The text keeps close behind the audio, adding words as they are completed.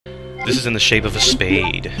This is in the shape of a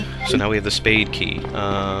spade. So now we have the spade key.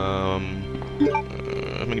 How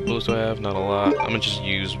many bullets do I have? Not a lot. I'm gonna just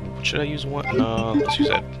use... Should I use one? No, let's use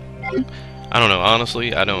that. I don't know.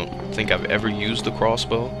 Honestly, I don't think I've ever used the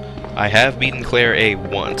crossbow. I have beaten Claire A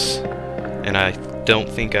once, and I don't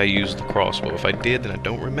think I used the crossbow. If I did, then I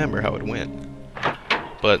don't remember how it went.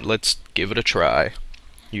 But let's give it a try.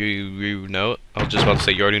 You know, I was just about to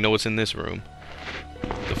say, you already know what's in this room.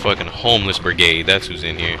 The fucking homeless brigade, that's who's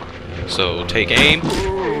in here. So, take aim.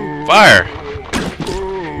 Fire!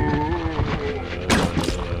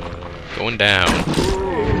 Going down.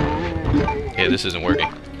 Yeah, this isn't working.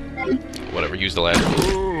 Whatever, use the last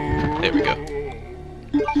bullet. There we go.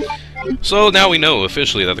 So, now we know,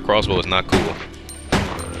 officially, that the crossbow is not cool.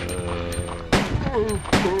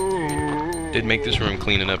 Did make this room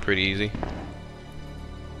cleaning up pretty easy.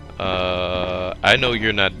 I know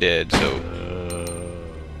you're not dead, so...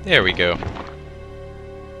 There we go.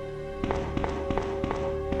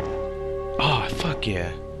 Oh, fuck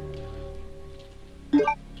yeah.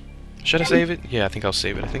 Should I save it? Yeah, I think I'll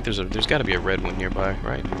save it. I think there's gotta be a red one nearby,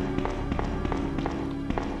 right?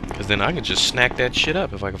 Because then I can just snack that shit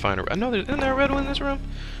up if I can find a... I know isn't there a red one in this room?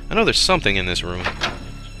 I know there's something in this room.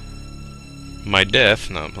 My death?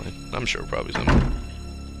 No, I'm playing. I'm sure probably something.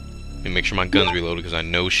 Let me make sure my gun's reloaded because I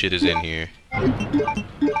know shit is in here.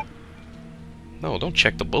 No, don't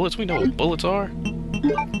check the bullets. We know what bullets are.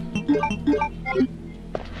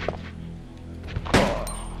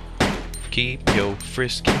 Keep your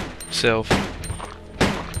frisky self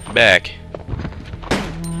back.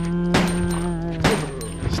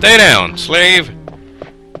 Stay down, slave.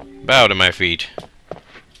 Bow to my feet.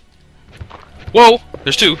 Whoa!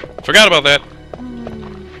 There's two. Forgot about that.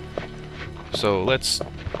 So let's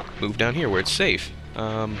move down here where it's safe.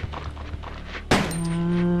 Oh,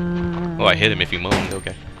 I hit him if he moaned.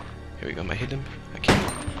 Okay. Here we go. Am I hitting him? I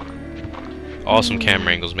can't. Awesome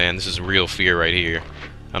camera angles, man. This is real fear right here.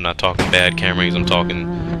 I'm not talking bad camera angles. I'm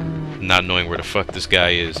talking not knowing where the fuck this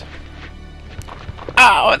guy is.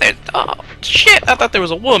 Oh, oh, shit! I thought there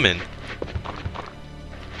was a woman.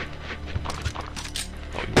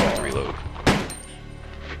 Oh, you have to reload.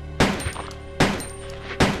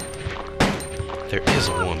 There is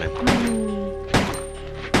a woman.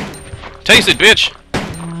 Taste it, bitch!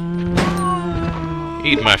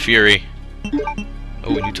 Eat my fury.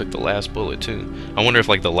 Oh, and you took the last bullet too. I wonder if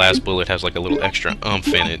like the last bullet has like a little extra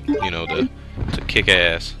oomph in it, you know, to kick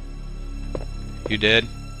ass. You dead?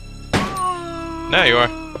 Now you are.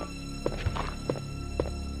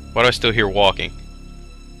 Why do I still hear walking?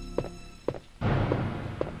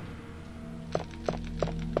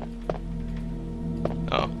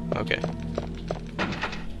 Oh, okay.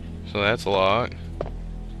 So that's locked.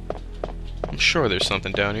 I'm sure there's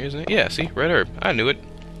something down here, isn't it? Yeah, see? Red herb. I knew it.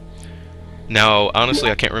 Now, honestly,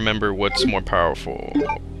 I can't remember what's more powerful.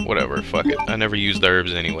 Whatever, fuck it. I never used the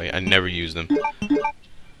herbs anyway. I never used them.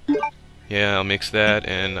 Yeah, I'll mix that,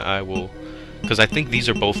 and I will... Because I think these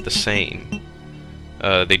are both the same.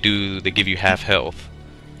 They give you half health.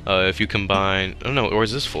 If you combine... Oh no, or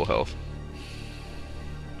is this full health?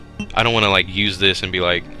 I don't want to, like, use this and be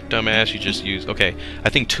like, dumbass, you just use... Okay, I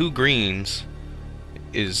think 2 greens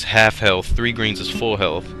is half health, 3 greens is full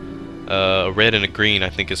health. A red and a green I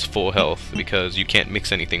think is full health because you can't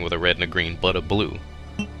mix anything with a red and a green but a blue.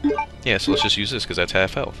 Yeah, so let's just use this because that's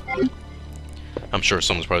half health. I'm sure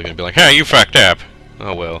someone's probably going to be like, hey, you fucked up!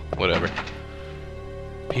 Oh well, whatever.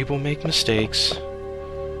 People make mistakes.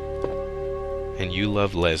 And you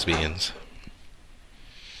love lesbians.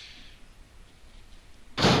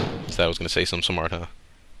 So I was going to say something smart, huh?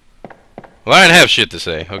 Well, I didn't have shit to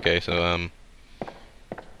say. Okay, so,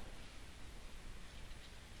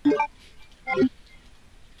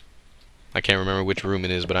 I can't remember which room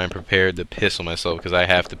it is, but I'm prepared to piss on myself because I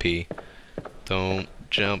have to pee. Don't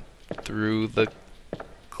jump through the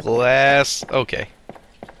glass. Okay.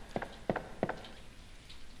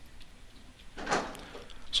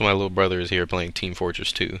 So my little brother is here playing Team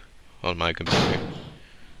Fortress 2 on my computer.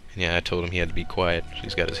 And yeah, I told him he had to be quiet.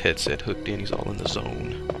 He's got his headset hooked in. He's all in the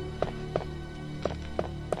zone.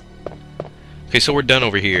 Okay, so we're done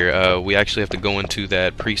over here. We actually have to go into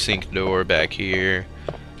that precinct door back here.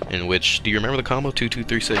 In which, do you remember the combo?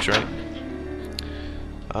 2236, right?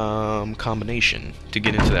 Combination to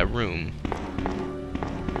get into that room.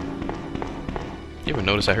 You ever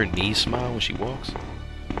notice her knees smile when she walks?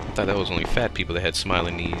 I thought that was only fat people that had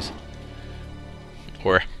smiling knees.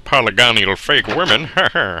 Or polygonal fake women.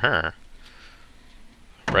 Write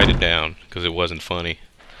it down, because it wasn't funny.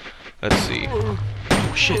 Let's see. Oh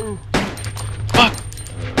shit. Fuck!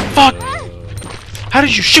 Fuck! How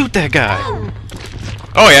did you shoot that guy?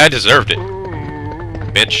 Oh yeah, I deserved it.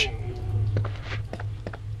 Bitch.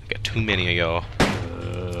 too many of y'all.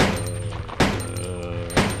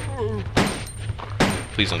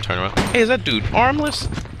 Please don't turn around. Hey, is that dude armless?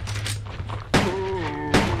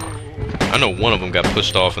 I know one of them got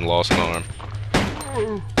pushed off and lost an arm.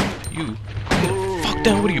 You... Fuck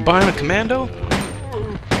down, what are you, buying a commando?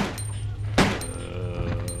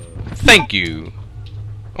 Thank you!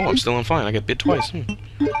 Oh, I'm still on fine. I got bit twice.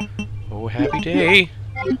 Oh, happy day.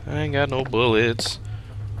 I ain't got no bullets.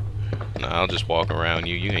 Nah, I'll just walk around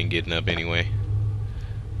you. You ain't getting up anyway.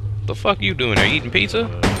 The fuck you doing there? Eating pizza?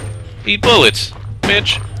 Eat bullets,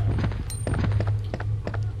 bitch!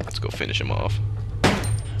 Let's go finish him off.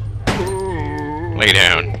 Lay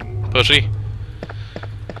down, pussy.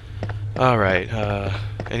 Alright,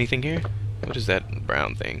 anything here? What is that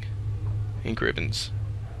brown thing? Ink ribbons.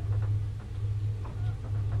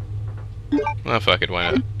 Oh, fuck it,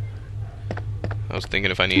 why not? I was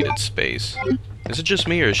thinking if I needed space. Is it just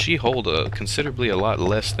me, or does she hold considerably a lot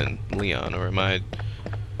less than Leon, or am I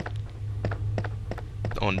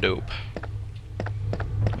on dope?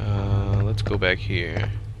 Let's go back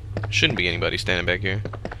here. Shouldn't be anybody standing back here.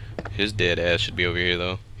 His dead ass should be over here,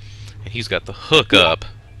 though. And he's got the hook up.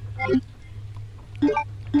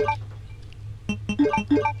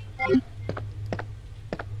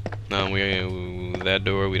 No, that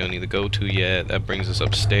door we don't need to go to yet. That brings us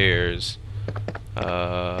upstairs.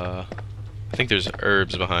 I think there's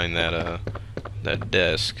herbs behind that that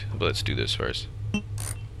desk. But let's do this first.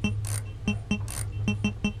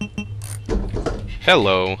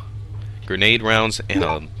 Hello. Grenade rounds and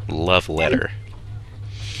a love letter.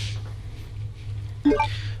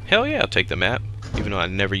 Hell yeah, I'll take the map, even though I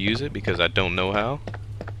never use it because I don't know how.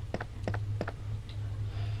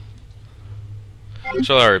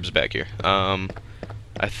 So the herbs back here.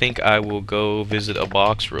 I think I will go visit a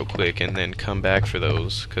box real quick and then come back for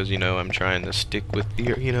those, because, you know, I'm trying to stick with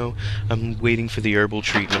the, you know, I'm waiting for the herbal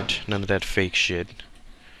treatment. None of that fake shit.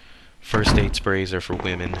 First aid sprays are for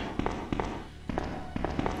women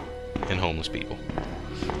and homeless people.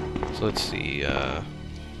 So let's see, I'm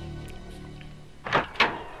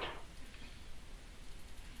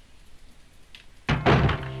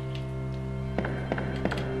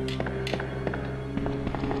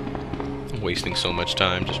wasting so much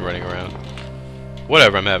time just running around.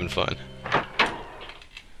 Whatever, I'm having fun.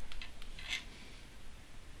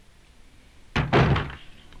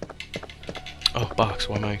 Oh, box,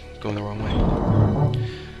 why am I going the wrong way?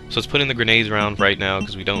 So let's put in the grenades around right now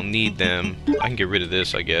because we don't need them. I can get rid of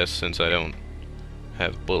this, I guess, since I don't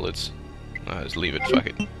have bullets. I'll just leave it, fuck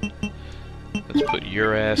it. Let's put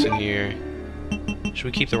your ass in here. Should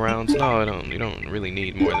we keep the rounds? No, I don't. You don't really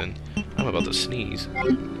need more than... I'm about to sneeze.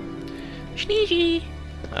 Sneezy!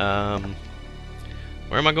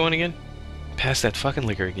 Where am I going again? Past that fucking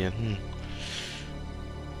liquor again.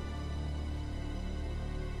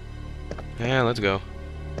 Yeah, let's go.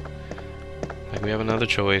 Like we have another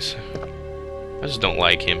choice. I just don't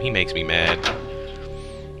like him. He makes me mad.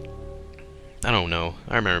 I don't know.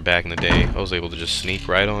 I remember back in the day, I was able to just sneak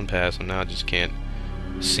right on past him. Now I just can't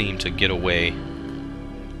seem to get away.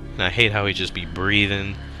 And I hate how he just be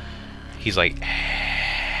breathing. He's like,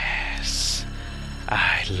 ass.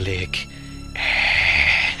 I lick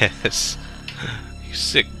ass. You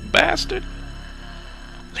sick bastard.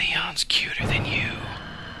 Leon's cuter than you.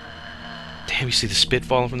 Damn, you see the spit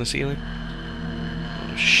falling from the ceiling?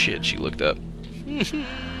 Oh shit, she looked up.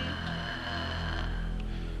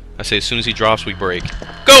 I say as soon as he drops, we break.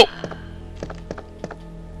 Go!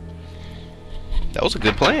 That was a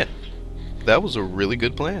good plan. That was a really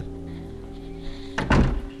good plan.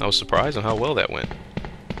 I was surprised on how well that went.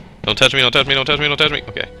 Don't touch me, don't touch me, don't touch me, don't touch me.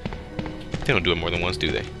 Okay. They don't do it more than once,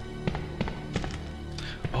 do they?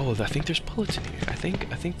 Oh, I think there's bullets in here. I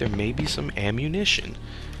think there may be some ammunition.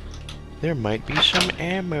 There might be some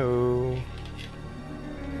ammo.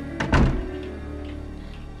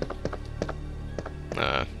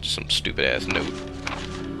 Just some stupid ass note.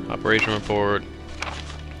 Operation report.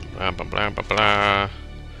 Blah blah blah blah blah.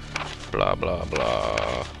 Blah blah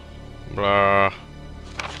blah. Blah.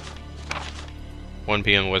 1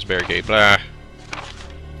 p.m. West Barricade. Blah.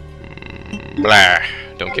 Blah.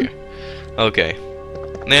 Don't care. Okay.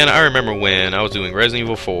 Man, I remember when I was doing Resident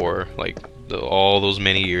Evil 4, like all those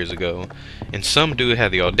many years ago, and some dude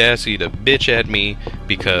had the audacity to bitch at me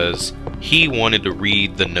because he wanted to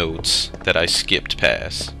read the notes that I skipped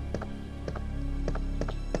past.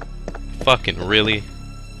 Fucking really?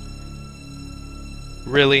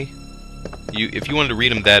 Really? If you wanted to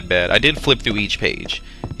read them that bad, I did flip through each page.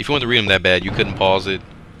 If you wanted to read them that bad, you couldn't pause it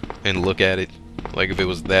and look at it, like if it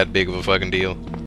was that big of a fucking deal.